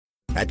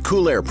At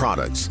Cool Air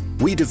Products,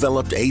 we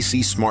developed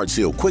AC Smart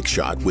Seal Quick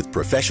Shot with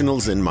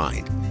professionals in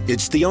mind.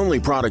 It's the only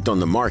product on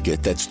the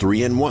market that's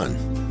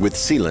 3-in-1, with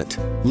sealant,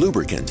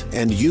 lubricant,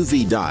 and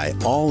UV dye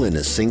all in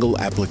a single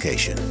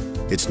application.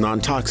 It's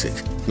non-toxic,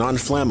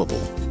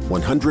 non-flammable,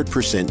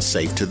 100%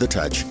 safe to the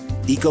touch,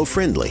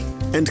 eco-friendly,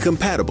 and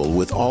compatible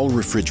with all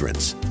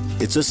refrigerants.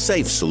 It's a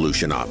safe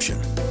solution option,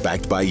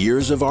 backed by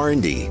years of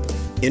R&D,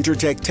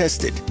 Intertech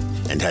tested,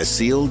 and has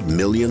sealed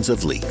millions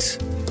of leaks.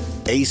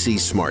 AC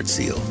Smart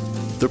Seal,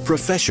 the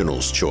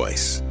professional's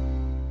choice.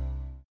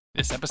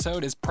 This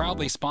episode is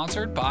proudly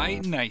sponsored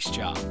by Nice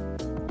Job.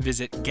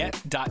 Visit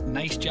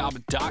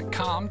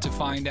get.nicejob.com to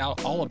find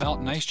out all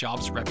about Nice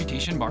Job's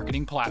reputation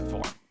marketing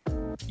platform.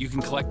 You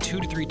can collect 2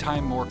 to 3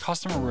 times more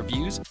customer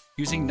reviews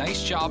using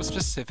Nice Job's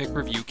specific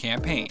review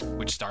campaign,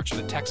 which starts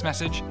with a text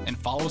message and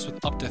follows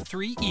with up to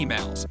 3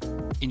 emails,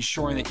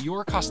 ensuring that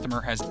your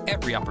customer has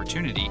every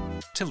opportunity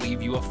to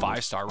leave you a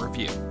 5-star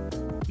review.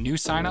 New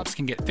signups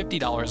can get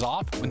 $50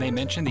 off when they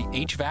mention the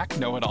HVAC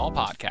Know-It-All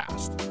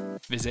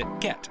podcast. Visit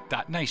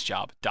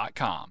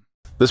get.nicejob.com.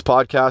 This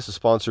podcast is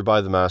sponsored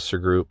by the Master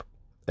Group,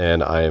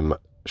 and I am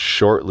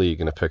shortly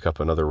going to pick up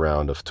another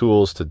round of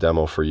tools to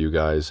demo for you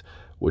guys,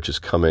 which is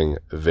coming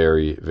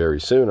very,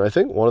 very soon. I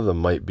think one of them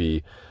might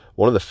be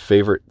one of the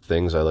favorite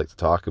things I like to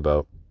talk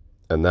about,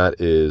 and that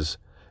is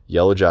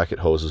Yellow Jacket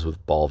hoses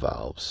with ball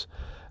valves.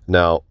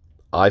 Now,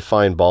 I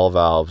find ball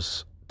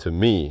valves, to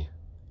me,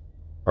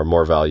 are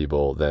more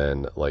valuable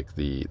than like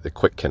the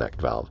quick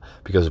connect valve,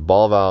 because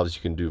ball valves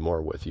you can do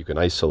more with. You can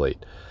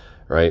isolate,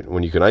 right?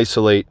 When you can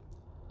isolate,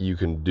 you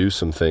can do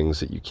some things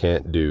that you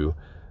can't do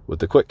with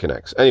the quick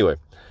connects. Anyway,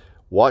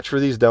 watch for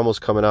these demos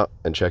coming up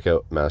and check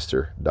out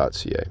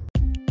master.ca.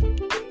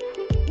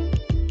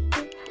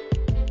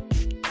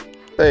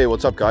 Hey,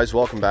 what's up, guys?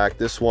 Welcome back.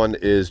 This one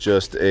is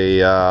just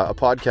a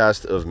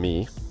podcast of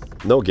me,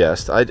 no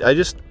guest. I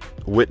just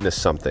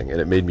witnessed something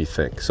and it made me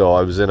think. So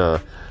I was in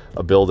a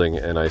building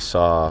and I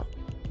saw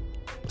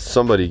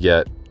somebody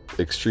get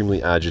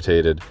extremely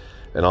agitated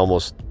and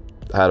almost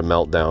had a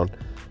meltdown,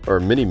 or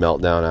a mini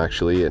meltdown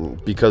actually,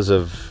 and because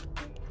of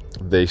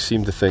they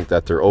seem to think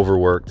that they're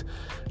overworked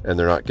and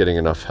they're not getting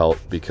enough help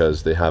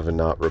because they have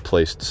not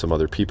replaced some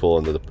other people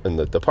in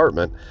the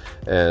department,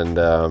 and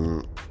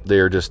they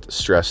are just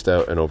stressed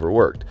out and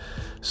overworked.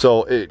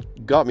 So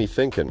it got me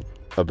thinking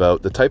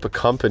about the type of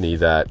company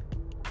that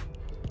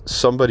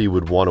somebody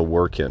would want to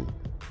work in,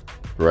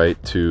 right,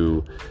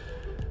 to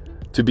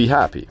be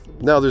happy.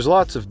 Now, there's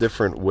lots of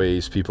different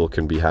ways people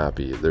can be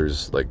happy.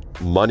 There's like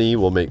money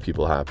will make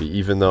people happy,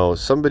 even though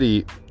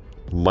somebody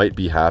might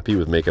be happy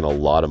with making a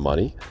lot of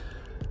money,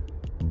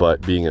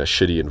 but being in a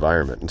shitty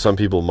environment. And some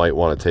people might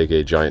want to take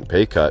a giant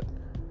pay cut,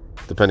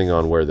 depending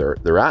on where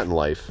they're at in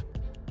life,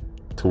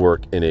 to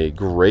work in a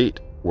great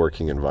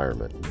working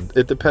environment.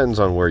 It depends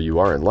on where you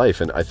are in life,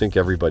 and I think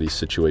everybody's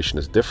situation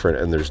is different,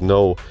 and there's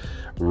no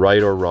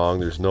right or wrong.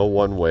 There's no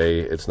one way.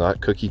 It's not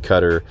cookie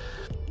cutter.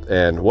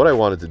 And what I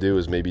wanted to do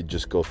is maybe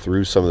just go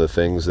through some of the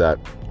things that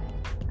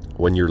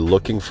when you're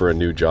looking for a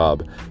new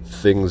job,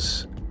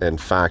 things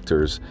and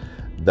factors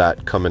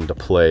that come into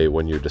play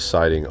when you're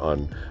deciding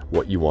on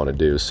what you want to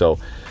do. So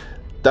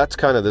that's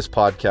kind of this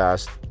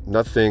podcast.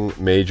 Nothing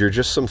major,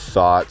 just some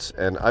thoughts.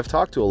 And I've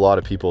talked to a lot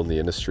of people in the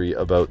industry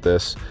about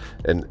this,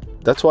 and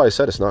that's why I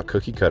said it's not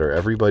cookie cutter.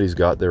 Everybody's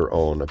got their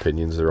own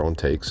opinions, their own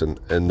takes,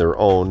 and their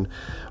own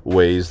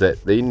ways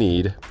that they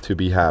need to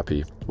be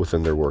happy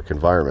within their work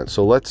environment.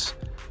 So let's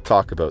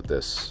talk about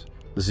this.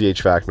 This is the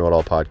HVAC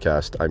Know-It-All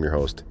podcast. I'm your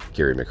host,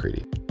 Gary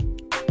McCready.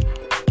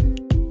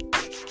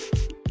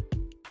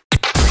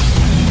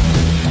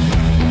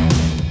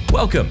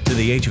 Welcome to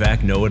the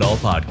HVAC Know-It-All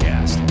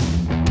podcast.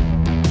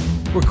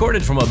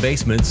 Recorded from a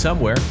basement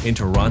somewhere in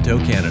Toronto,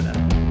 Canada.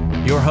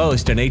 Your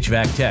host and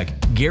HVAC tech,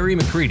 Gary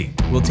McCready,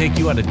 will take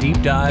you on a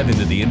deep dive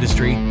into the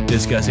industry,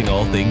 discussing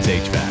all things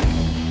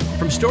HVAC.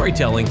 From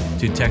storytelling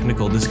to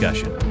technical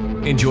discussion.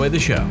 Enjoy the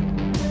show.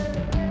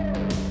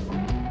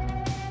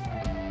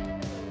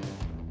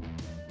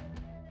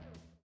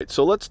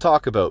 So let's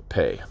talk about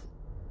pay.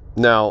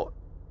 Now,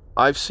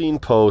 I've seen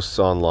posts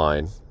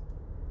online,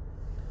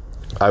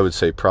 I would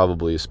say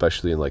probably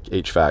especially in like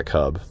HVAC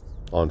Hub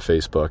on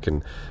Facebook,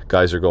 and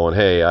guys are going,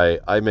 hey,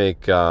 I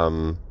make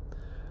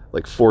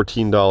like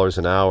 $14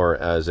 an hour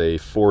as a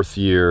 4th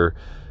year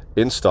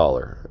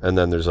installer. And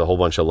then there's a whole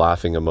bunch of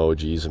laughing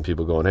emojis and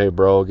people going, hey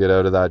bro, get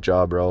out of that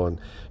job, bro. And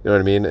you know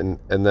what I mean?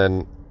 And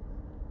then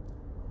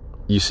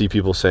you see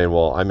people saying,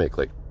 well, I make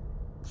like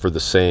for the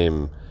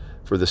same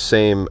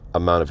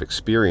amount of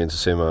experience, the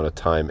same amount of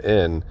time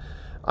in,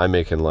 I'm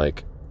making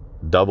like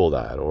double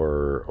that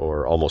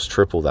or almost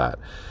triple that.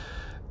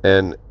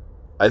 And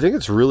I think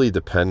it's really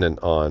dependent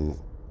on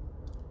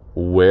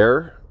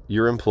where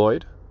you're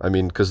employed. I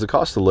mean, because the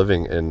cost of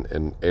living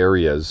in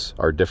areas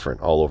are different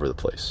all over the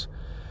place.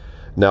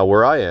 Now,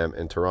 where I am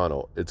in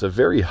Toronto, it's a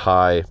very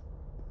high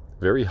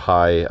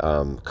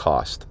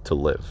cost to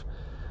live.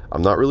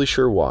 I'm not really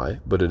sure why,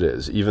 but it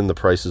is. Even the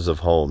prices of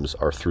homes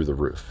are through the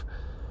roof.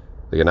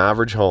 Like an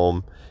average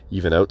home,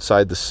 even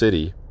outside the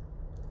city,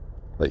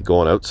 Like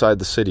going outside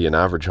the city, an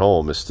average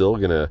home is still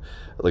gonna,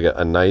 like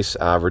a nice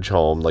average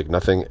home, like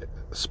nothing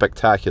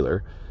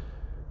spectacular,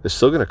 is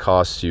still gonna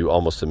cost you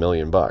almost $1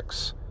 million.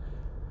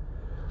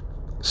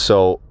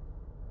 So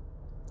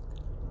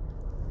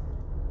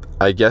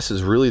I guess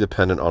is really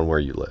dependent on where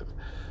you live.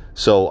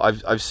 So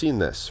I've seen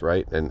this,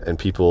 right? And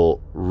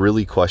people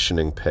really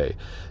questioning pay.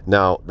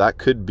 Now that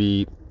could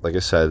be, like I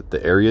said,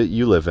 the area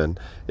you live in.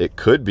 It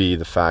could be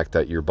the fact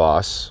that your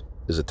boss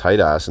is a tight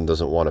ass and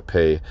doesn't want to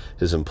pay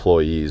his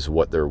employees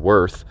what they're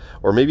worth,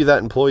 or maybe that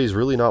employee is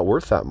really not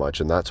worth that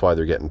much and that's why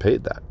they're getting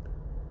paid that,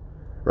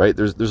 right?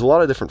 There's a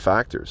lot of different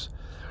factors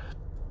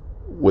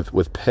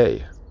with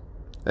pay.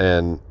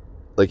 And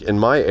like in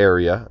my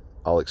area,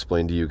 I'll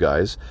explain to you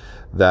guys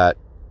that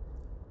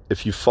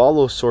if you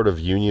follow sort of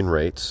union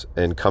rates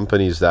and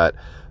companies that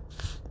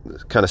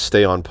kind of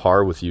stay on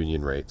par with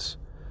union rates,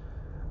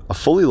 a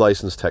fully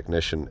licensed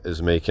technician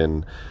is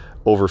making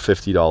over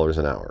 $50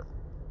 an hour.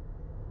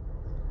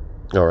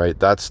 All right,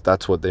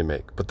 that's what they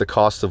make. But the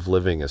cost of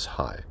living is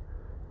high.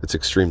 It's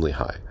extremely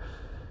high.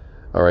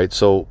 All right,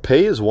 so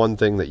pay is one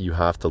thing that you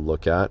have to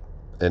look at.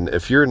 And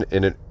if you're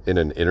in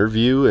an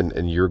interview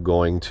and you're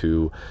going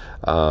to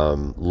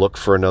look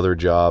for another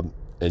job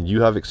and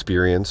you have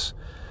experience,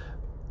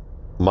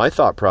 my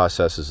thought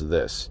process is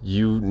this: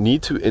 you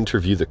need to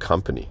interview the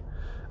company.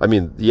 I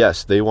mean,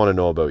 yes, they want to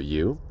know about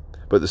you,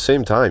 but at the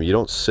same time, you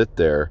don't sit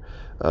there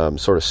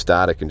sort of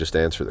static and just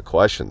answer the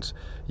questions.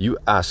 You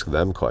ask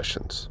them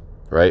questions,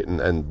 right?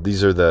 And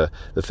these are the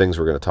things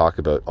we're going to talk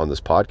about on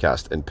this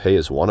podcast, and pay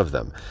is one of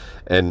them.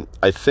 And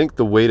I think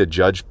the way to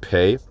judge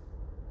pay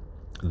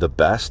the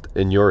best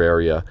in your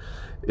area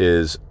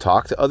is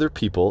talk to other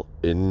people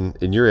in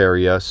your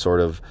area,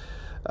 sort of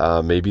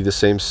maybe the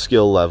same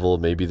skill level,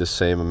 maybe the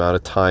same amount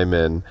of time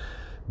in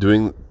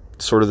doing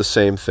sort of the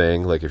same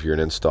thing. Like if you're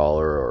an installer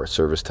or a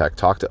service tech,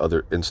 talk to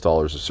other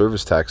installers or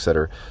service techs that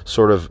are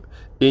sort of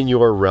in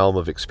your realm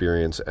of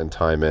experience and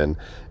time in,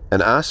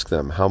 and ask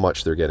them how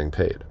much they're getting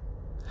paid.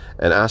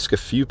 And ask a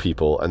few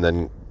people and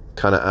then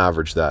kind of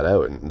average that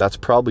out. And that's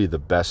probably the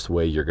best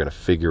way you're going to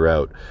figure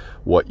out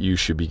what you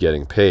should be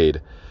getting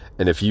paid.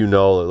 And if you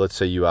know, let's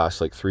say you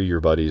ask like 3 of your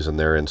buddies and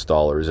they're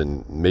installers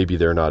and maybe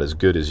they're not as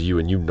good as you,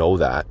 and you know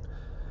that,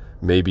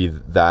 maybe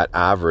that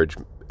average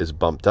is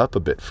bumped up a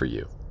bit for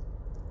you,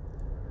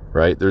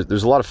 right?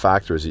 There's a lot of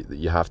factors that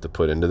you have to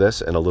put into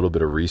this and a little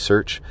bit of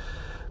research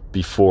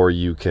before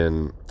you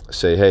can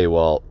say, hey,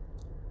 well,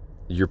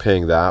 you're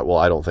paying that. Well,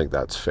 I don't think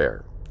that's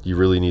fair. You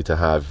really need to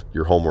have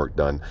your homework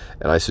done.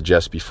 And I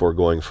suggest before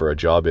going for a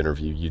job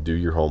interview, you do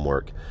your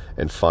homework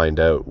and find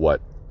out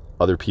what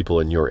other people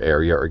in your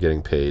area are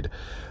getting paid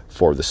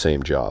for the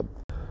same job.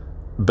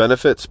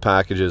 Benefits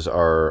packages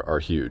are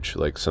huge,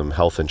 like some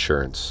health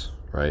insurance,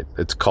 right?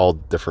 It's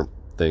called different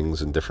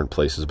things in different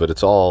places, but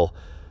it's all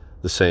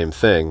the same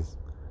thing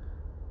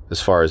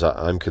as far as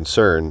I'm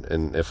concerned.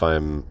 And if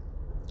I'm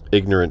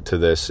ignorant to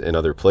this in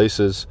other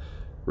places,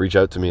 reach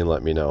out to me and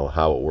let me know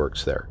how it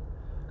works there,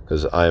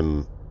 because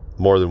I'm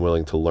more than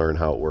willing to learn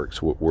how it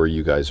works where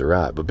you guys are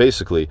at. But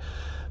basically,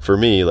 for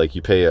me, like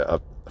you pay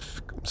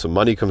some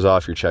money comes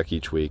off your check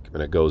each week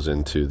and it goes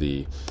into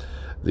the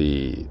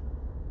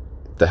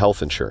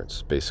health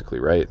insurance, basically,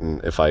 right?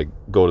 And if I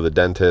go to the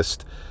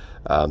dentist,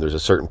 there's a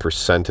certain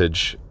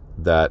percentage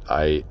that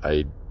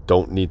I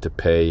don't need to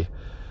pay,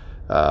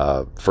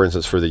 for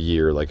instance, for the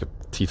year, like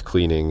teeth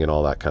cleaning and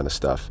all that kind of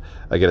stuff.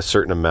 I get a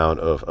certain amount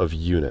of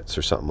units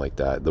or something like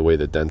that, the way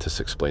the dentist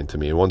explained to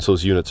me. And once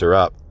those units are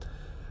up,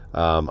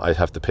 I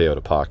have to pay out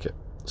of pocket.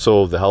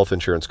 So the health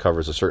insurance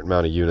covers a certain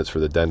amount of units for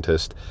the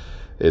dentist.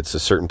 It's a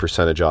certain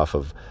percentage off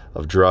of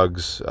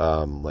drugs,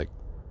 like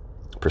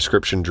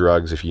prescription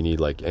drugs if you need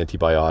like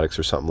antibiotics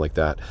or something like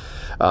that.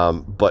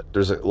 But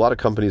there's a lot of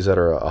companies that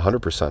are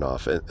 100%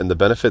 off, and the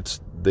benefits,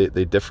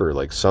 they differ.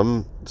 Like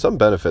some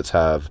benefits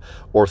have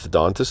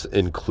orthodontists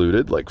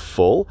included, like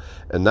full,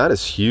 and that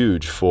is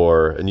huge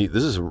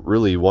this is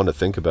really one to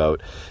think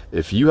about.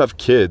 If you have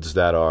kids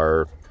that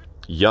are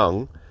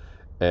young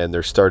and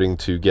they're starting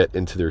to get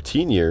into their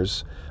teen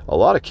years, a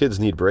lot of kids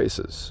need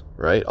braces,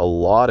 right? A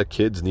lot of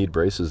kids need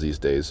braces these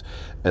days,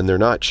 and they're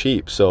not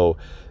cheap. So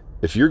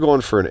if you're going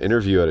for an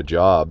interview at a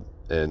job,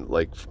 and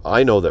like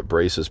I know that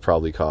braces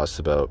probably cost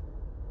about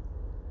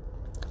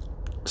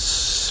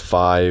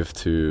 $500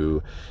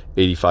 to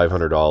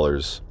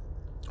 $8,500,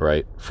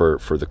 right,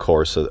 for the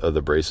course of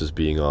the braces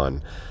being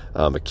on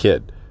a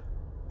kid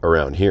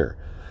around here.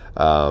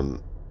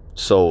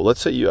 So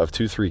let's say you have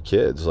 2-3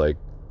 kids, like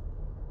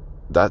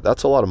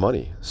that's a lot of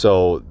money.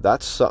 So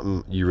that's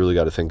something you really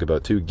got to think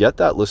about too. Get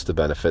that list of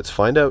benefits,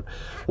 find out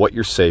what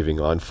you're saving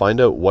on, find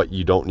out what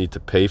you don't need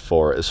to pay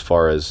for as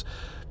far as,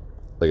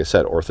 like I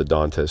said,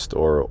 orthodontist,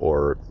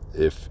 or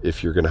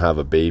if you're going to have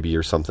a baby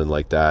or something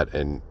like that,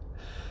 and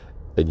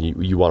and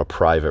you want a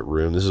private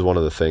room. This is one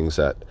of the things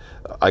that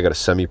I got a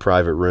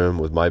semi-private room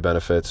with my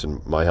benefits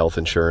and my health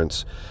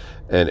insurance.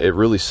 And it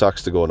really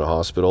sucks to go in a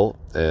hospital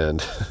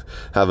and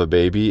have a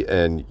baby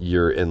and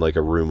you're in like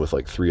a room with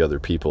like 3 other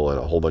people and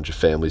a whole bunch of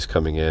families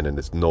coming in and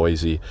it's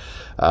noisy.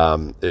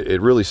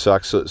 It really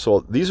sucks.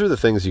 So these are the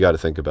things you got to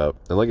think about.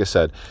 And like I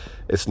said,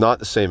 it's not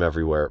the same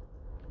everywhere.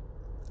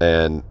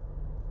 And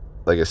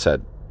like I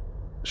said,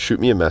 shoot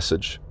me a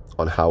message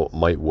on how it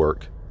might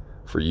work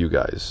for you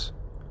guys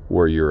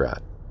where you're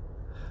at.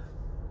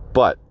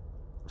 But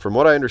from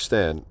what I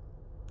understand,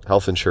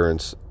 health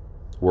insurance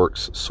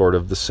works sort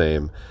of the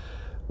same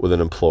with an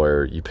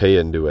employer. You pay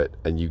into it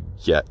and you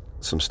get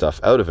some stuff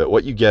out of it.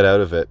 What you get out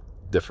of it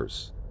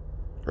differs,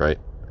 right?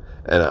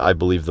 And I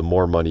believe the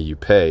more money you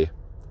pay,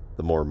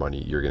 the more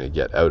money you're going to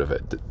get out of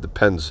it.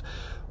 Depends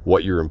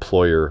what your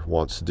employer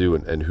wants to do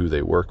and who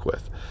they work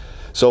with.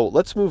 So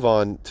let's move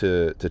on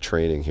to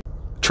training here.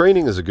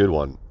 Training is a good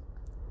one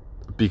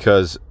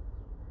because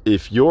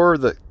if you're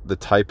the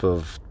type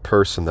of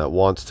person that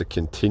wants to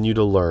continue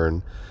to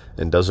learn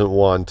and doesn't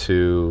want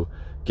to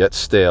get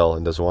stale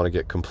and doesn't want to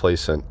get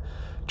complacent,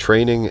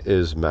 training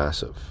is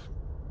massive.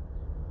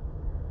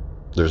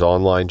 There's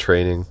online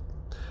training.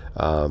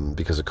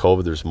 Because of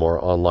COVID, there's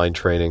more online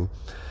training.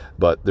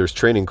 But there's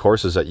training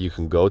courses that you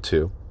can go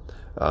to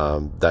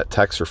that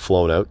techs are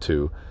flown out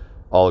to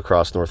all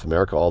across North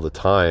America all the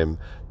time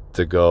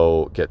to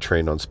go get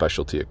trained on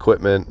specialty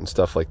equipment and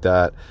stuff like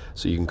that,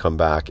 so you can come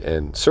back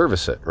and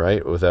service it,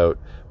 right? Without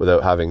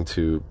having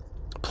to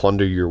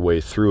plunder your way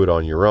through it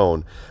on your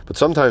own. But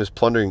sometimes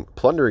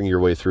plundering your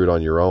way through it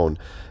on your own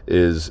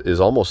is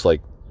almost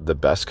like the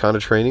best kind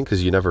of training,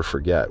 because you never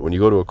forget. When you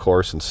go to a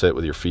course and sit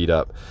with your feet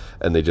up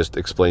and they just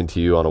explain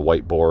to you on a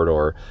whiteboard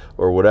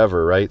or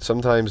whatever, right?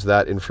 Sometimes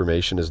that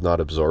information is not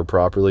absorbed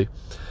properly.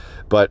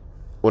 But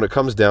when it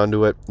comes down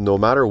to it, no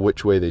matter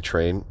which way they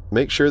train,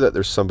 make sure that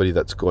there's somebody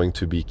that's going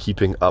to be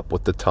keeping up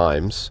with the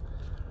times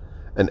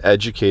and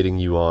educating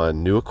you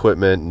on new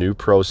equipment, new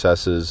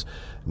processes,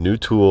 new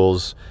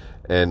tools,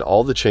 and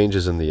all the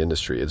changes in the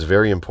industry. It's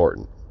very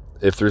important.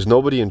 If there's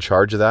nobody in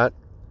charge of that,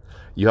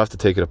 you have to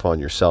take it upon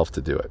yourself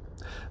to do it.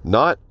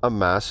 Not a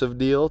massive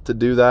deal to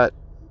do that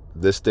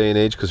this day and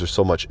age because there's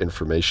so much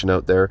information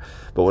out there.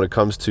 But when it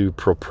comes to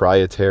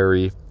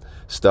proprietary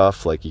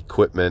stuff like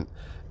equipment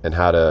and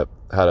how to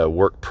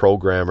work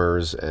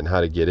programmers and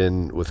how to get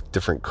in with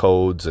different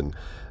codes and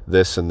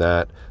this and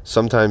that,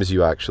 sometimes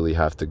you actually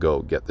have to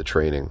go get the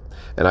training.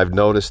 And I've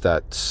noticed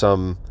that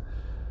some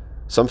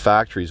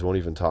factories won't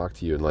even talk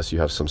to you unless you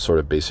have some sort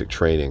of basic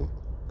training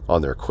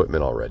on their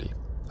equipment already.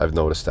 I've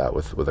noticed that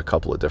with a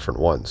couple of different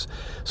ones.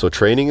 So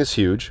training is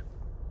huge.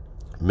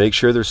 Make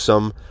sure there's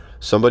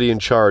somebody in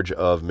charge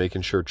of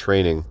making sure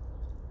training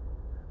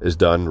is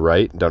done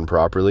right, done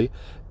properly.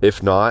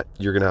 If not,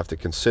 you're going to have to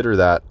consider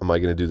that, am I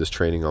going to do this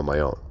training on my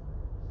own?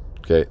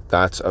 Okay,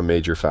 that's a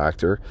major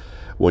factor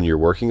when you're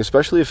working,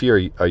 especially if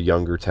you're a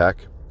younger tech,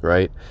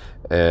 right?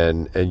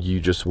 And you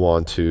just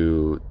want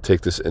to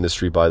take this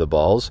industry by the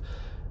balls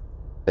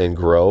and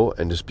grow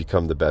and just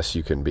become the best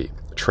you can be.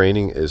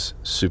 Training is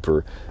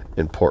super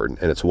important,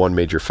 and it's one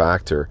major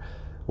factor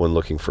when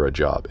looking for a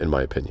job, in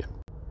my opinion.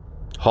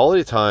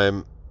 Holiday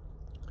time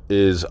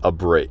is a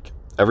break.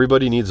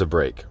 Everybody needs a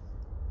break.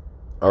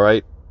 All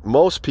right?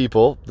 Most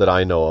people that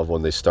I know of,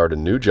 when they start a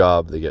new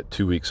job, they get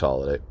 2 weeks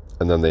holiday,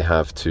 and then they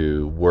have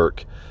to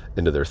work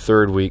into their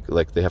 3rd week.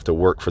 Like, they have to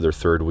work for their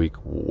 3rd week,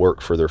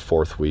 work for their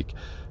 4th week,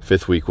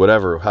 5th week,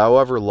 whatever,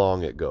 however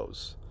long it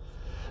goes.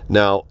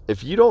 Now,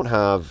 if you don't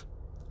have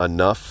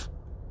enough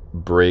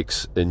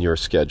breaks in your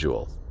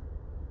schedule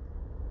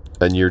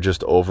and you're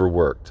just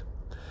overworked,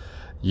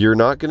 you're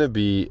not going to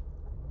be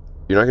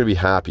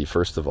happy,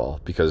 first of all,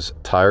 because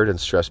tired and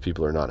stressed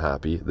people are not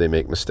happy. They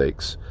make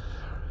mistakes.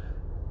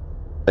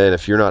 And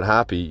if you're not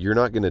happy, you're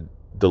not going to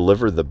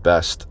deliver the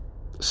best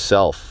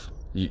self,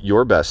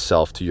 your best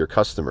self to your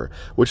customer,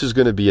 which is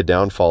going to be a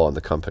downfall on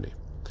the company.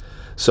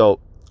 So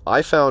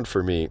I found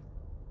for me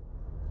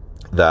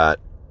that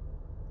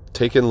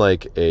taking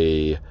like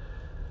a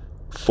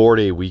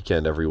 4-day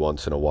weekend every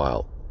once in a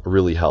while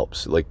really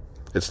helps. Like,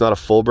 it's not a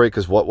full break,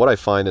 because what I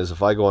find is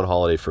if I go on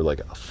holiday for like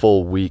a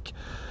full week,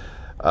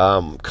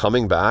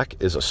 coming back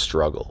is a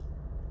struggle.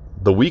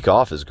 The week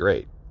off is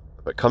great,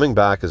 but coming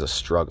back is a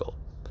struggle,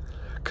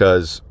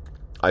 because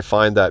I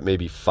find that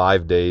maybe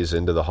 5 days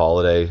into the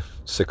holiday,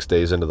 6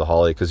 days into the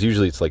holiday, because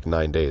usually it's like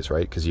 9 days,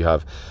 right? Because you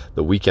have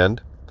the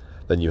weekend,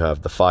 then you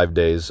have the 5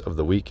 days of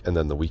the week, and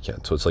then the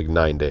weekend. So it's like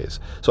 9 days.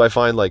 So I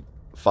find like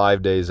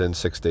 5 days in,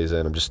 6 days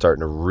in, I'm just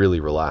starting to really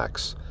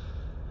relax.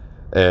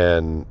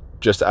 And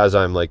just as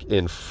I'm like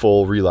in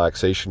full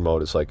relaxation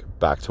mode, it's like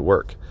back to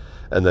work.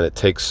 And then it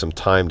takes some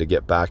time to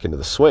get back into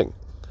the swing.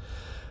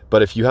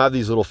 But if you have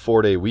these little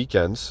 4-day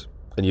weekends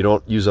and you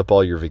don't use up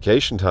all your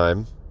vacation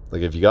time,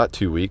 like if you got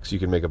 2 weeks, you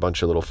can make a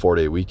bunch of little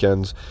 4-day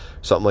weekends,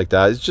 something like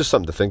that. It's just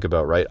something to think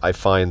about, right? I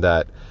find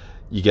that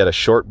you get a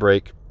short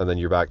break and then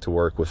you're back to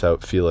work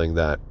without feeling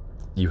that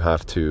you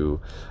have to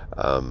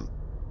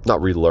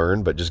not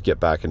relearn, but just get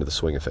back into the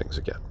swing of things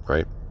again,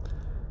 right?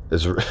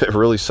 It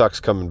really sucks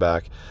coming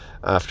back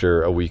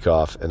after a week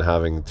off and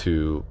having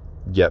to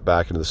get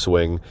back into the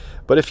swing.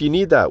 But if you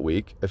need that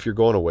week, if you're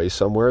going away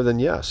somewhere, then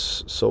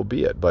yes, so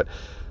be it. But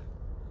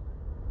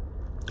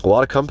a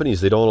lot of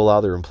companies, they don't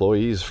allow their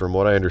employees, from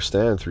what I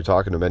understand through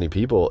talking to many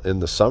people, in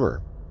the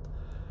summer,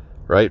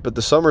 right? But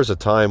the summer is a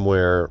time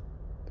where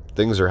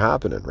things are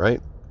happening,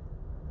 right?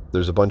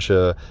 There's a bunch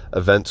of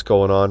events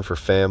going on for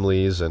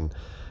families and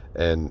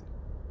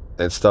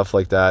stuff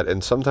like that.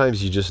 And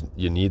sometimes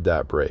you need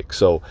that break.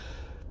 So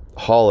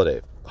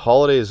holiday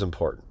is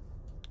important.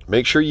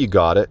 Make sure you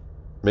got it.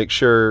 Make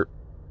sure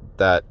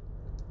that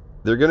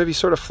they're going to be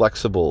sort of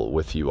flexible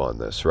with you on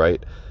this,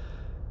 right?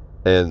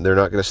 And they're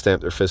not going to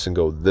stamp their fists and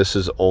go, this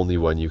is only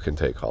when you can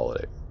take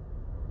holiday.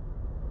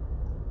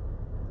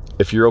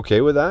 If you're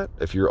okay with that,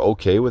 if you're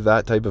okay with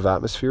that type of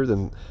atmosphere,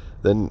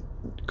 then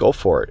go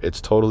for it.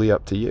 It's totally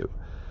up to you.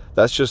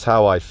 That's just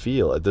how I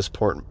feel at this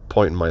point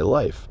in my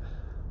life,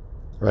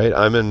 right?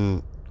 I'm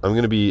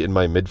going to be in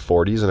my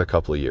mid-40s in a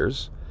couple of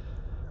years.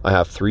 I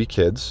have 3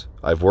 kids.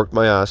 I've worked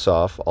my ass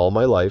off all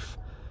my life,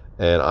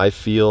 and I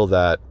feel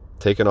that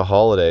taking a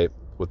holiday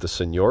with the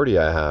seniority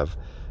I have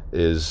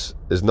is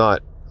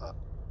not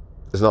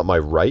my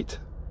right,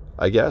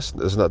 I guess.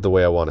 That's not the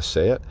way I want to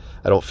say it.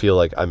 I don't feel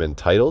like I'm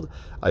entitled.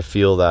 I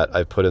feel that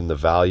I put in the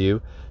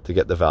value to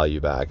get the value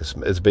back.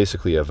 It's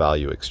basically a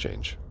value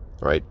exchange,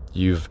 right?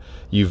 You've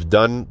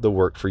done the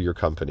work for your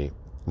company.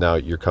 Now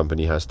your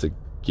company has to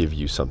give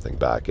you something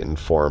back in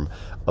form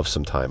of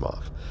some time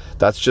off.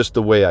 That's just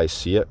the way I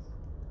see it.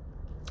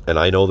 And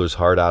I know there's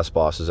hard-ass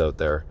bosses out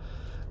there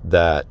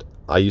that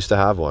I used to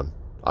have one.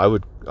 I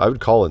would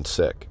call in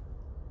sick,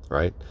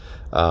 right?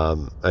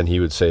 And he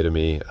would say to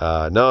me,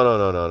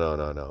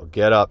 no.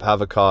 Get up,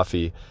 have a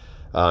coffee,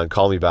 and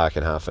call me back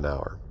in half an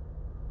hour.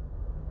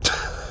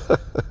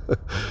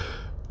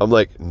 I'm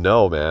like,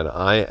 no, man,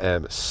 I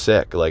am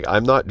sick. Like,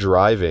 I'm not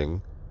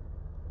driving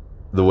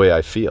the way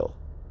I feel,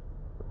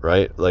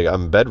 right? Like,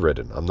 I'm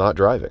bedridden. I'm not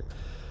driving.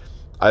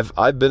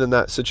 I've been in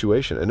that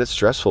situation, and it's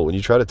stressful when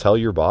you try to tell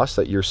your boss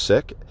that you're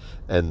sick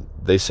and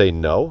they say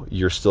no,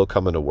 you're still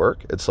coming to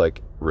work. It's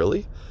like,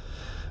 really?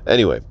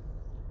 Anyway,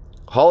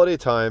 holiday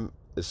time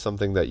is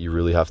something that you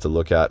really have to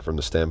look at from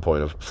the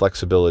standpoint of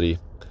flexibility.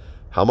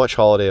 How much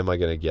holiday am I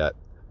going to get?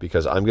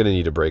 Because I'm going to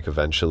need a break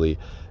eventually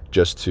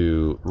just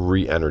to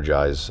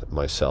re-energize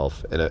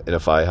myself. And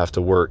if I have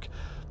to work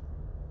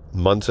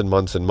months and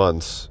months and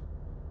months,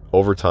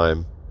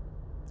 overtime,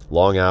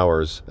 long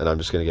hours, and I'm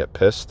just going to get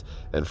pissed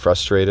and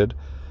frustrated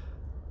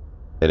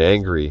and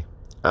angry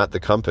at the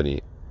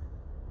company,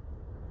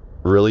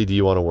 really, do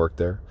you want to work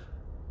there?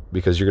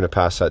 Because you're going to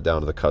pass that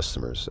down to the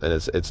customers, and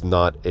it's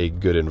not a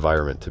good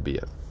environment to be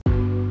in.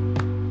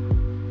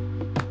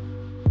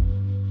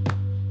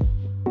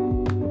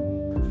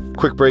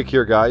 Quick break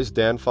here, guys.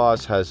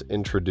 Danfoss has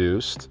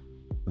introduced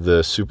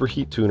the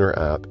Superheat Tuner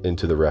app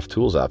into the Ref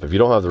Tools app. If you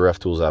don't have the Ref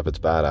Tools app, it's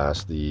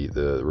badass. The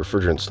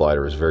refrigerant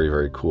slider is very,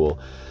 very cool.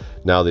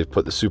 Now they've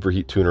put the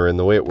Superheat Tuner in.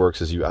 The way it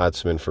works is you add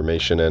some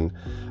information in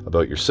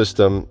about your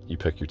system, you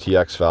pick your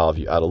TX valve,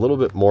 you add a little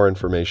bit more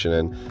information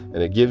in, and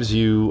it gives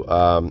you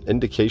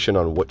indication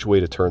on which way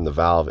to turn the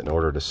valve in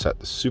order to set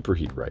the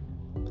superheat right.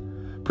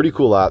 Pretty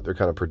cool app. They're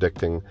kind of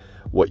predicting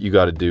what you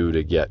got to do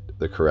to get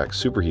the correct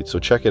superheat. So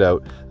check it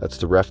out. That's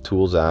the Ref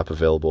Tools app,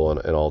 available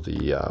in all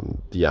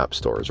the app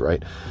stores,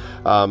 right?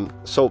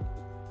 So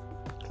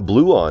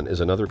Bluon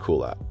is another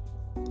cool app.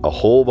 A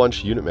whole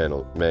bunch of unit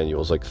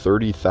manuals, like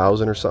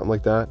 30,000 or something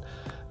like that.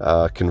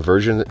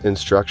 Conversion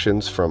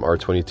instructions from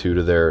R22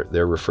 to their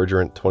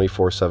refrigerant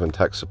 24/7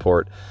 tech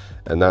support.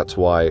 And that's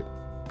why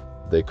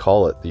they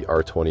call it the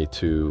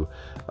R22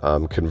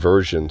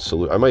 conversion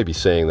solution. I might be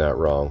saying that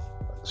wrong,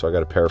 so I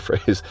got to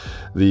paraphrase.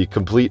 The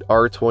complete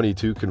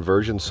R22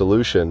 conversion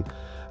solution,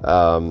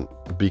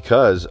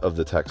 because of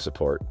the tech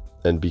support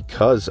and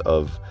because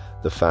of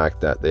the fact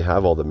that they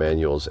have all the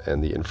manuals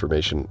and the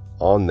information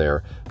on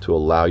there to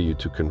allow you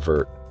to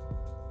convert,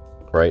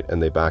 right?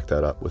 And they back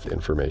that up with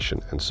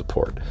information and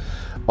support.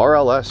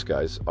 RLS,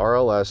 guys,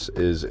 RLS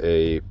is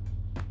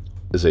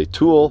a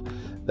tool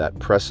that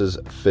presses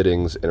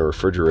fittings in a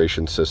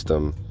refrigeration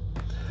system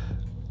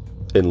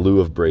in lieu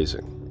of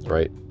brazing,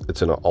 right?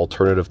 It's an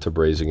alternative to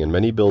brazing, and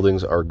many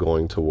buildings are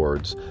going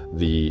towards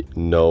the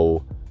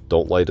no,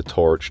 don't light a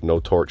torch, no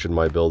torch in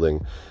my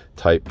building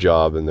type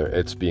job, and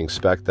it's being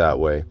spec'd that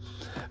way.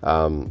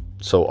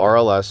 So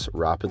RLS,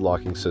 Rapid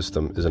Locking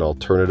System, is an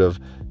alternative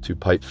to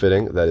pipe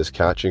fitting that is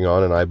catching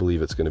on, and I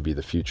believe it's going to be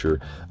the future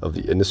of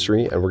the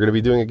industry. And we're going to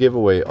be doing a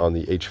giveaway on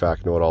the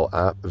HVAC Know It All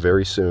app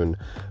very soon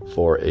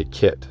for a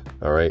kit.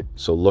 All right,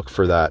 so look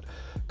for that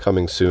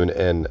coming soon.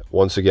 And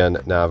once again,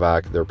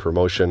 Navac, their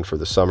promotion for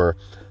the summer: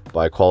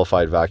 buy a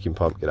qualified vacuum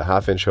pump, get a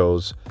 1/2-inch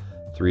hose,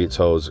 3/8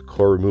 hose,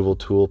 core removal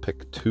tool.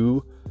 Pick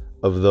 2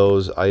 of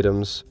those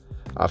items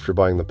after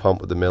buying the pump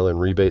with the mail-in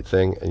rebate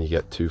thing, and you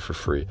get 2 for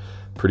free.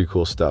 Pretty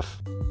cool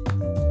stuff.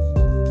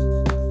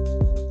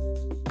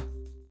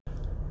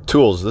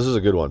 Tools, this is a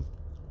good one.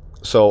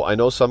 So I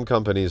know some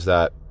companies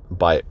that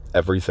buy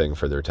everything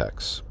for their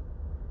techs,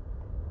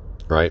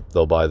 right?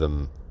 They'll buy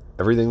them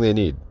everything they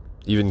need,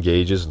 even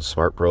gauges and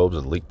smart probes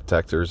and leak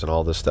detectors and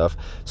all this stuff.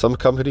 Some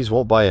companies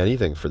won't buy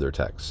anything for their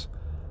techs.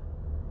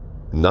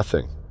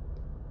 Nothing.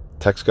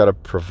 Techs got to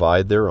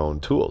provide their own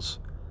tools.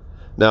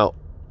 Now,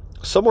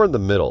 somewhere in the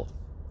middle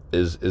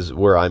is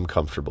where I'm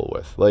comfortable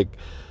with. Like,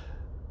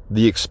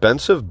 the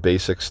expensive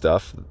basic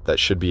stuff that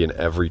should be in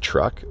every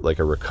truck, like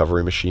a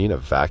recovery machine, a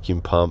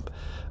vacuum pump,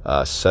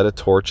 a set of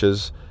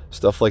torches,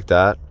 stuff like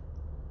that,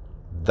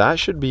 that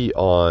should be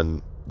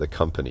on the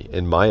company,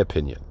 in my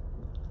opinion.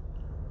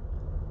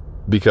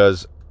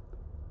 Because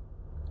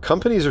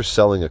companies are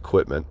selling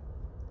equipment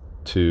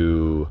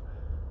to,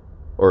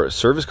 or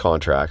service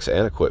contracts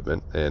and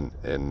equipment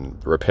and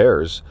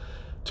repairs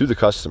to the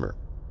customer.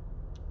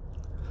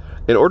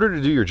 In order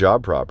to do your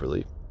job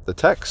properly, the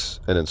techs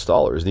and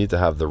installers need to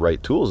have the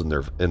right tools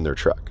in their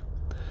truck,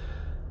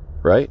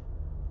 right?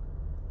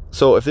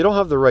 So if they don't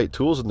have the right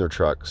tools in their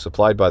truck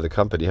supplied by the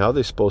company, how are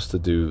they supposed to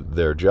do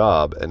their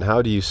job? And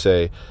how do you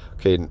say,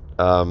 okay,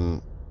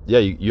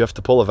 you have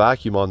to pull a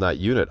vacuum on that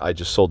unit I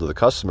just sold to the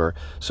customer,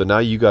 so now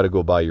you got to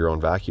go buy your own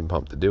vacuum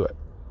pump to do it?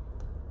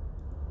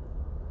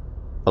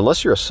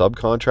 Unless you're a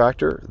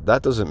subcontractor,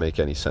 that doesn't make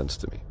any sense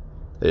to me.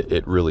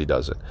 It really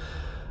doesn't.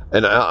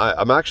 And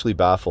I'm actually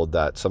baffled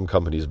that some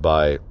companies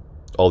buy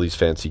all these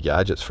fancy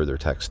gadgets for their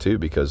techs too,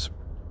 because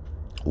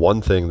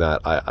one thing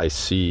that I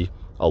see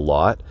a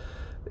lot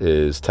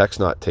is techs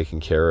not taking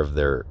care of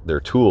their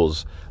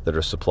tools that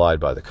are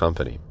supplied by the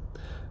company,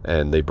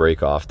 and they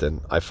break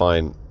often. I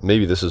find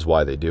maybe this is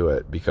why they do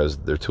it, because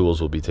their tools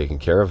will be taken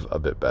care of a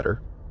bit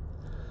better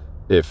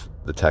if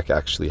the tech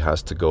actually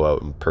has to go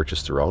out and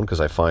purchase their own, because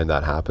I find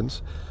that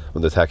happens.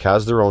 When the tech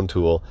has their own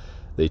tool,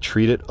 they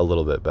treat it a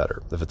little bit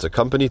better. If it's a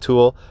company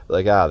tool,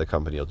 like, the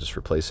company will just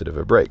replace it if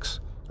it breaks,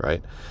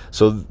 right?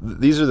 So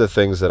these are the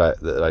things that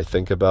I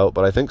think about,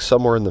 but I think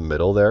somewhere in the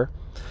middle there,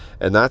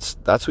 and that's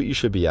what you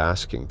should be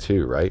asking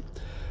too, right?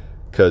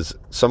 Because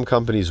some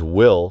companies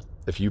will,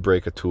 if you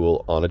break a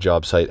tool on a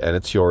job site and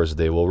it's yours,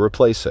 they will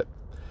replace it,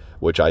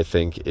 which I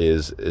think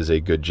is a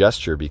good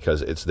gesture,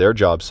 because it's their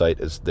job site,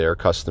 it's their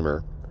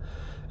customer.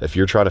 If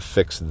you're trying to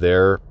fix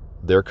their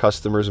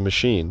customer's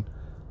machine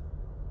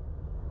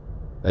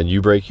and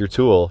you break your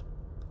tool,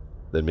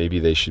 then maybe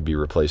they should be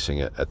replacing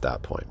it at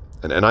that point.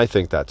 And I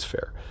think that's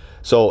fair.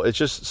 So it's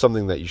just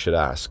something that you should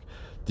ask.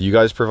 Do you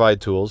guys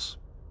provide tools?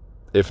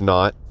 If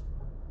not,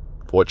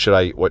 what should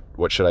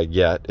I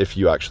get if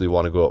you actually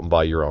want to go out and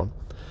buy your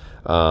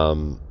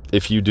own?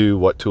 If you do,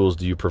 what tools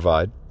do you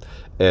provide?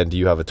 And do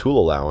you have a tool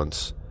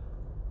allowance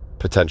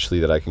potentially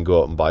that I can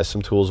go out and buy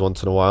some tools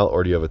once in a while?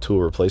 Or do you have a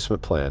tool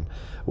replacement plan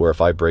where if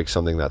I break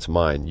something that's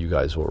mine, you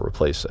guys will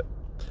replace it?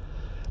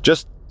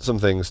 Just some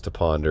things to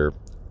ponder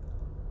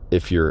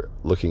if you're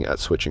looking at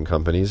switching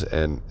companies,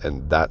 and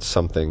that's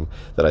something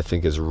that I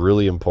think is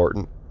really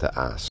important to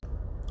ask.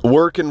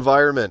 Work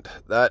environment,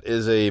 that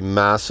is a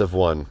massive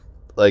one.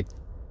 Like,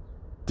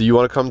 do you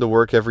want to come to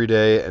work every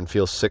day and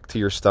feel sick to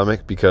your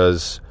stomach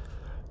because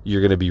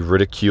you're going to be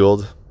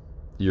ridiculed,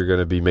 you're going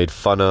to be made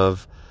fun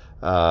of,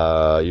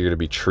 you're going to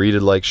be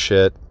treated like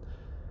shit?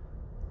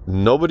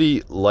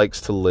 Nobody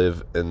likes to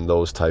live in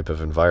those type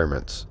of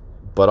environments.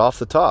 But off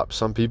the top,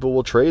 some people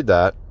will trade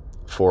that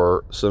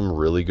for some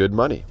really good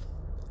money.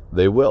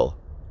 They will.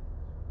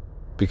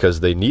 Because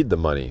they need the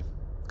money.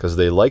 Because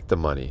they like the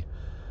money.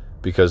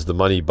 Because the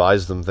money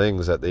buys them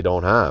things that they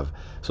don't have.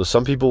 So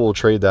some people will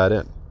trade that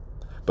in.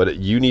 But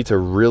you need to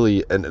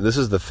really, and this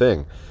is the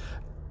thing,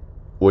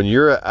 when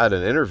you're at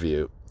an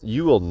interview,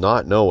 you will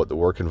not know what the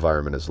work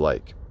environment is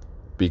like.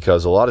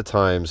 Because a lot of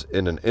times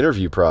in an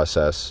interview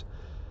process,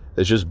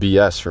 it's just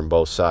BS from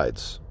both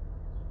sides.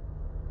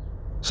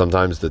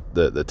 Sometimes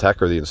the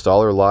tech or the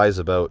installer lies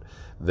about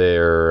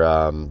their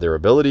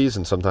abilities,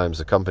 and sometimes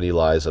the company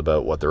lies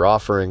about what they're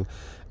offering,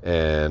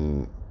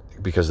 and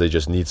because they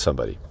just need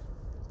somebody.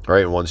 All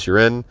right, and once you're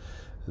in,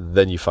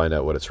 then you find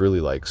out what it's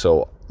really like.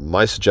 So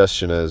my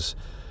suggestion is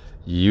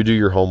you do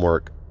your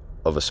homework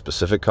of a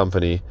specific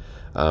company.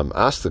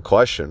 Ask the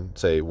question,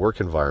 say, work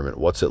environment,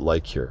 what's it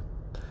like here?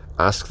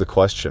 Ask the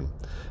question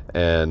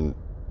and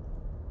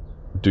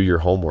do your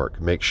homework.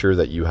 Make sure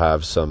that you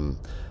have some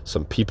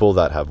people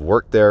that have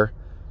worked there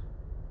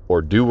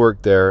or do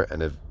work there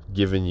and have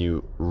given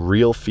you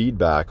real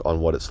feedback on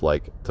what it's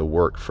like to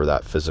work for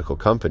that physical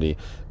company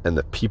and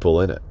the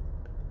people in it,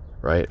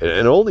 right?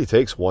 It only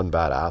takes one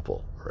bad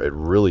apple. It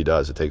really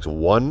does. It takes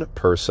one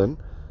person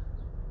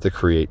to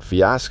create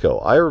fiasco.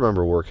 I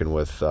remember working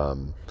with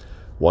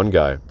one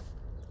guy,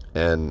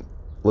 and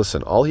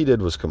listen, all he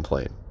did was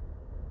complain.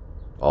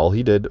 All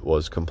he did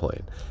was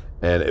complain.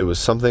 And it was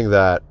something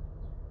that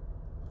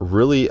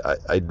really,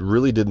 I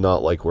really did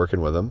not like working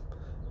with him.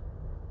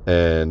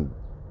 And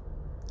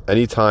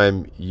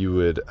anytime you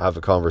would have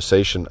a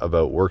conversation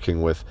about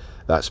working with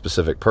that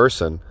specific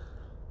person,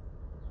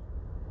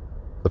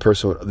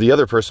 the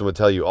other person would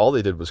tell you all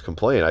they did was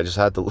complain. I just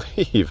had to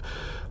leave.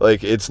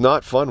 Like, it's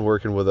not fun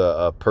working with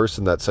a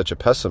person that's such a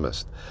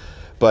pessimist.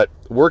 But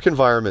work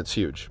environment's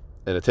huge,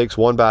 and it takes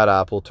one bad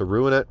apple to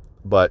ruin it.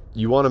 but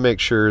you want to make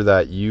sure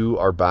that you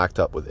are backed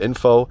up with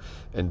info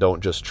and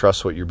don't just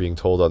trust what you're being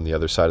told on the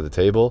other side of the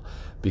table,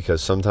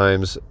 because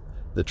sometimes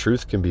the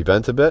truth can be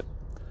bent a bit,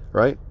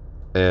 right?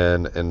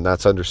 And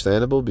that's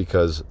understandable,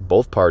 because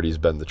both parties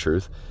bend the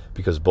truth,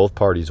 because both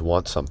parties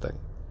want something.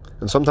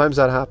 And sometimes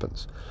that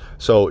happens.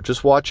 So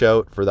just watch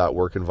out for that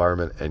work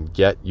environment and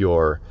get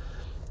your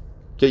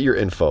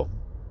info.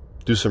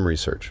 Do some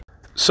research.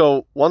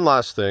 So one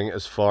last thing,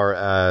 as far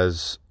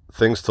as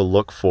things to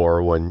look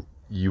for when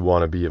you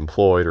want to be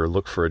employed or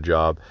look for a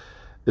job,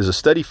 is a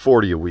steady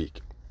 40 a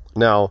week.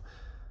 Now,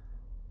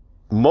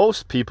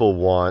 most people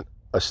want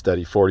a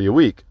steady 40 a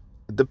week.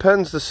 It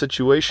depends the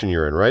situation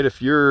you're in, right?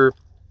 If you're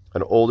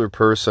an older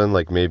person,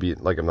 like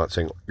I'm not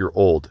saying you're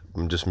old,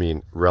 I just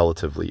mean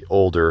relatively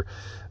older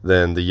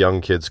than the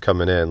young kids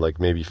coming in, like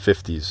maybe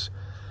 50s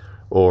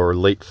or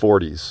late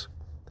 40s.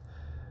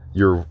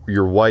 Your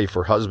wife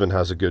or husband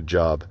has a good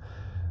job.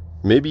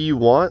 Maybe you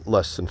want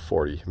less than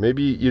 40.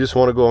 Maybe you just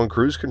want to go on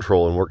cruise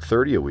control and work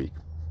 30 a week.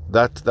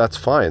 That's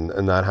fine,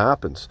 and that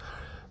happens.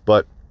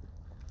 But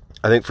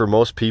I think for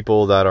most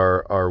people that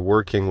are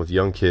working with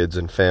young kids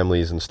and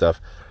families and stuff,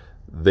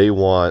 they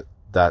want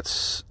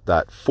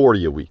that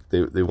 40 a week.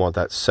 They want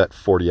that set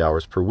 40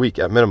 hours per week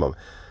at minimum.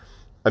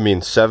 I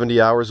mean,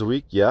 70 hours a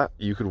week, yeah,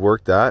 you could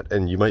work that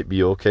and you might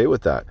be okay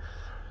with that.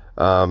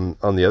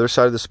 On the other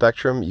side of the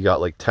spectrum, you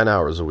got like 10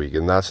 hours a week,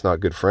 and that's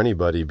not good for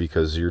anybody,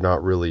 because you're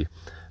not really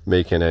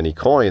making any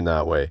coin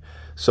that way.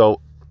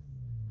 So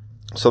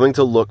something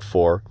to look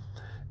for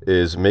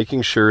is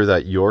making sure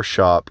that your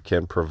shop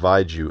can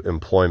provide you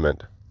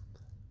employment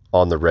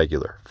on the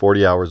regular.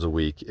 40 hours a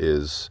week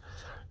is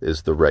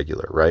the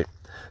regular, right?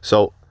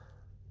 So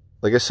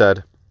like I said,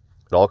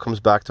 it all comes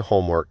back to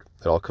homework.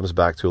 It all comes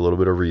back to a little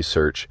bit of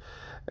research.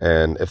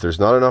 And if there's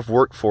not enough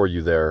work for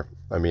you there,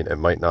 I mean, it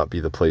might not be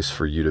the place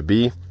for you to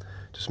be.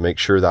 Just make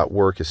sure that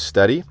work is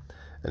steady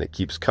and it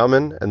keeps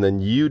coming, and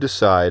then you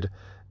decide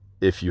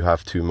if you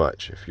have too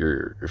much, if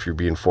you're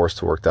being forced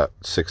to work that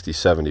 60,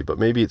 70, but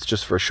maybe it's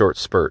just for a short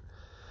spurt.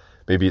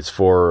 Maybe it's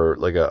for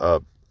like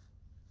a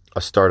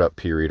startup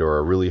period, or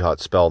a really hot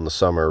spell in the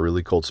summer, a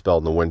really cold spell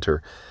in the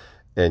winter,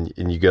 and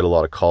you get a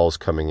lot of calls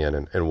coming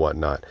in and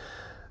whatnot.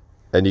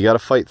 And you got to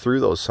fight through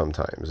those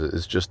sometimes.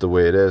 It's just the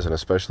way it is. And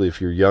especially if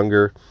you're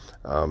younger,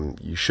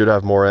 you should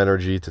have more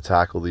energy to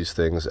tackle these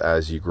things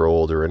as you grow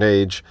older in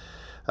age.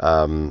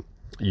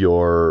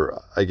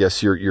 Your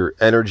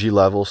energy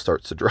level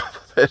starts to drop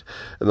a bit.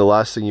 And the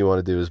last thing you want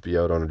to do is be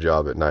out on a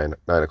job at 9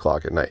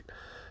 o'clock at night.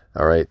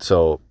 All right.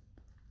 So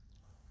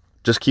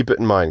just keep it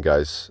in mind,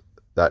 guys,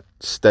 that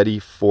steady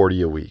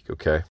 40 a week.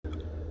 Okay.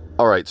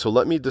 All right. So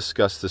let me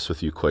discuss this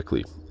with you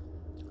quickly.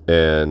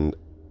 And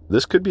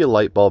this could be a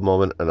light bulb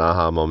moment, an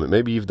aha moment.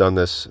 Maybe you've done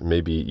this.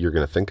 Maybe you're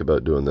going to think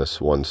about doing this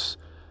once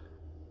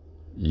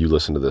you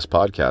listen to this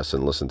podcast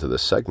and listen to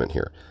this segment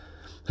here.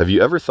 Have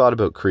you ever thought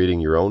about creating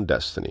your own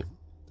destiny?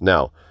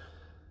 Now,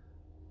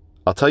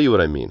 I'll tell you what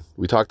I mean.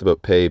 We talked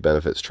about pay,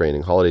 benefits,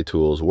 training, holiday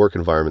tools, work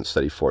environment,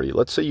 steady 40.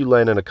 Let's say you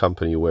land in a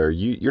company where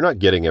you're not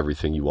getting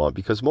everything you want,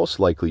 because most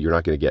likely you're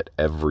not going to get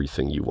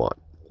everything you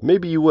want.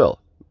 Maybe you will,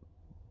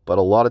 but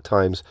a lot of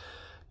times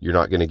you're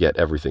not going to get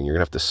everything. You're going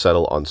to have to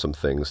settle on some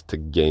things to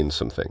gain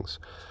some things.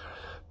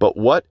 But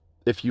what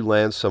if you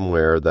land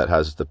somewhere that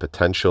has the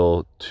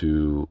potential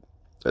to,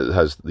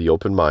 has the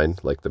open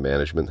mind, like the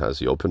management has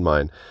the open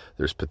mind,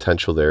 there's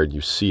potential there, and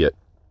you see it,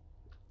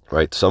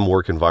 right? Some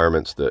work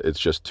environments, it's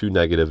just too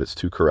negative, it's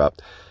too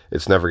corrupt,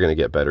 it's never going to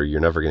get better,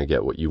 you're never going to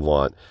get what you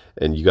want,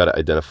 and you got to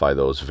identify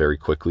those very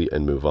quickly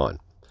and move on.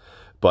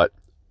 But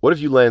what if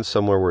you land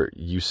somewhere where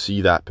you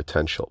see that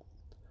potential?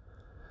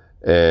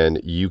 And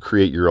you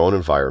create your own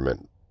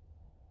environment.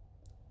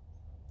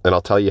 And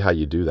I'll tell you how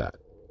you do that.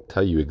 I'll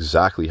tell you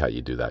exactly how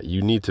you do that.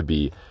 You need to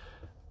be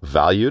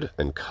valued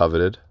and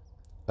coveted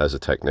as a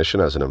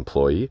technician, as an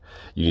employee.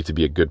 You need to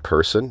be a good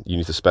person. You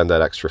need to spend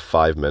that extra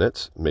 5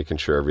 minutes making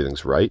sure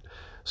everything's right,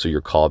 so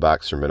your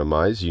callbacks are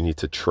minimized. You need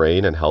to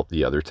train and help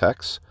the other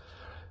techs,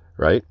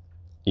 right?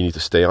 You need to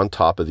stay on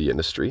top of the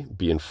industry,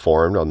 be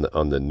informed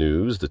on the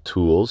news, the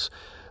tools,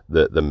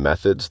 the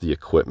methods, the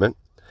equipment,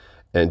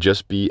 and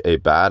just be a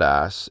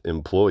badass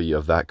employee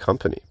of that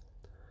company,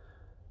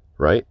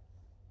 right?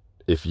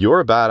 If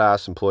you're a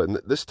badass employee, and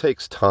this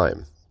takes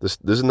time. This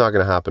is not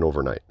going to happen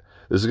overnight.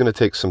 This is going to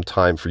take some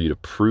time for you to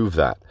prove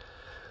that.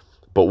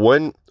 But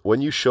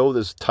when you show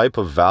this type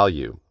of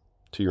value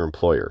to your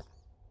employer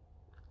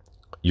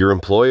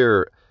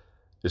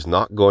is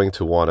not going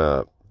to want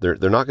to,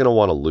 they're not going to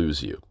want to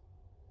lose you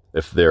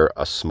if they're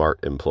a smart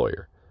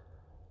employer,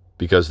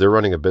 because they're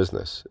running a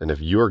business. And if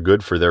you're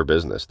good for their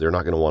business, they're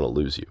not going to want to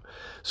lose you.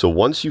 So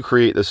once you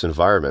create this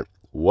environment,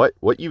 what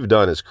you've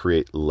done is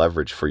create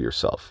leverage for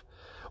yourself.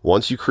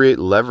 Once you create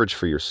leverage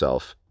for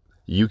yourself,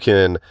 you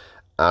can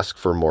ask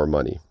for more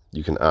money.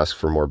 You can ask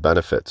for more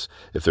benefits.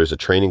 If there's a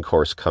training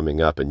course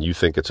coming up and you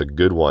think it's a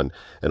good one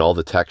and all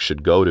the tech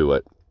should go to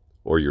it,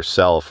 or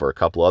yourself or a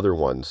couple other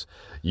ones,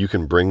 you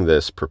can bring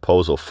this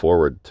proposal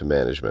forward to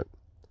management.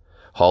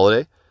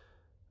 Holiday,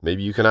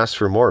 maybe you can ask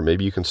for more.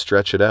 Maybe you can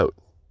stretch it out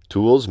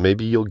tools.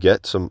 Maybe you'll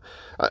get some,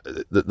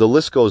 the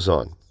list goes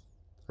on,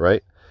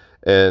 right?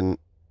 And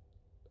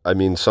I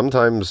mean,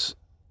 sometimes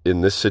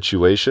in this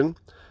situation,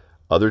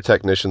 other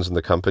technicians in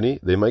the company,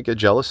 they might get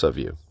jealous of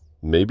you.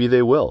 Maybe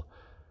they will.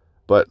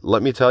 But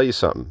let me tell you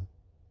something.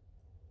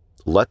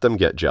 Let them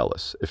get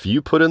jealous. If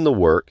you put in the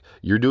work,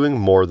 you're doing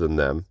more than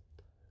them,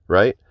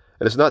 right?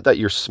 And it's not that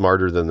you're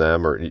smarter than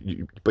them,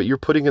 but you're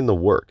putting in the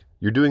work.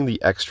 You're doing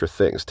the extra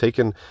things,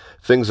 taking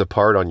things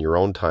apart on your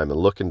own time and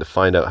looking to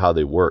find out how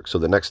they work. So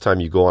the next time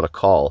you go on a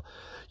call,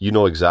 you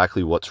know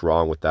exactly what's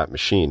wrong with that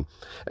machine,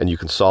 and you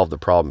can solve the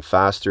problem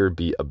faster,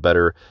 be a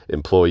better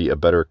employee, a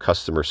better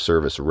customer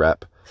service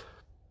rep.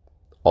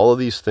 All of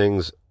these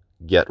things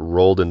get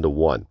rolled into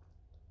one.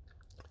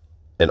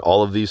 And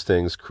all of these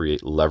things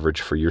create leverage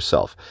for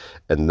yourself.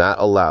 And that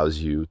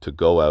allows you to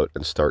go out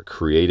and start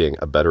creating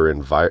a better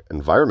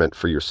environment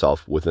for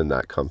yourself within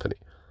that company.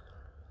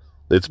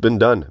 It's been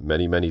done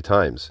many, many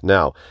times.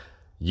 Now,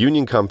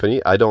 union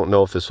company, I don't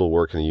know if this will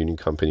work in a union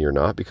company or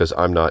not because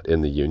I'm not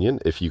in the union.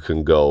 If you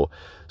can go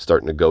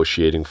start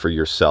negotiating for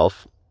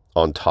yourself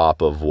on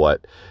top of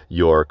what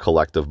your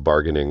collective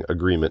bargaining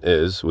agreement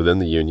is within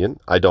the union,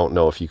 I don't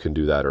know if you can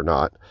do that or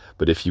not.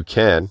 But if you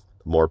can,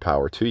 more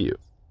power to you.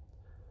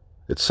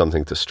 It's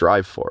something to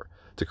strive for,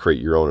 to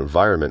create your own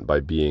environment by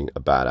being a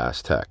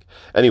badass tech.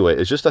 Anyway,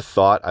 it's just a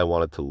thought I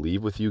wanted to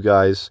leave with you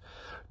guys.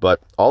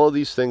 But all of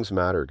these things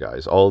matter,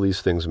 guys. All of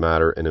these things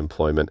matter in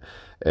employment.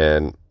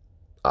 And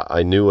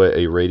I knew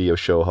a radio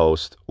show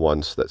host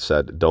once that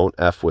said, don't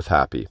F with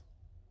happy.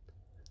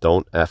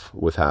 Don't F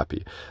with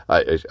happy.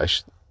 I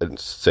didn't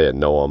say I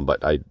know him,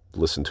 but I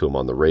listened to him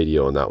on the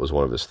radio, and that was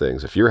one of his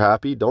things. If you're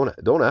happy, don't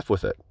F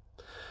with it.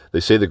 They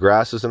say the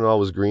grass isn't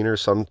always greener.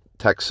 Some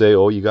techs say,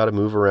 oh, you got to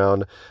move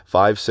around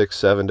 5, 6,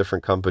 7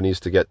 different companies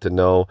to get to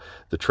know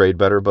the trade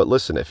better. But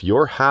listen, if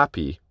you're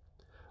happy,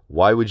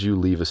 why would you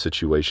leave a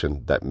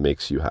situation that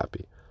makes you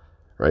happy,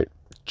 right?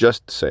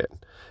 Just saying.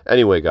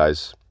 Anyway,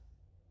 guys,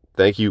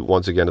 thank you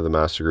once again to the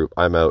Master Group.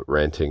 I'm out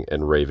ranting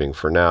and raving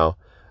for now,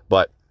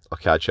 but I'll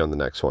catch you on the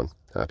next one.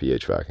 Happy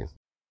HVACing.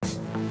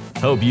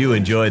 Hope you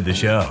enjoyed the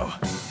show.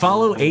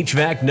 Follow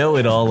HVAC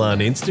Know-It-All on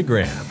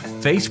Instagram,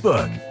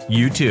 Facebook,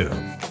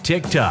 YouTube,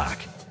 TikTok,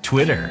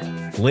 Twitter,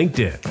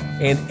 LinkedIn,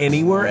 and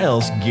anywhere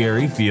else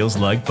Gary feels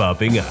like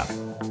popping up.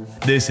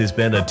 This has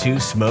been a Two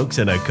Smokes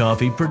and a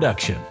Coffee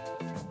production.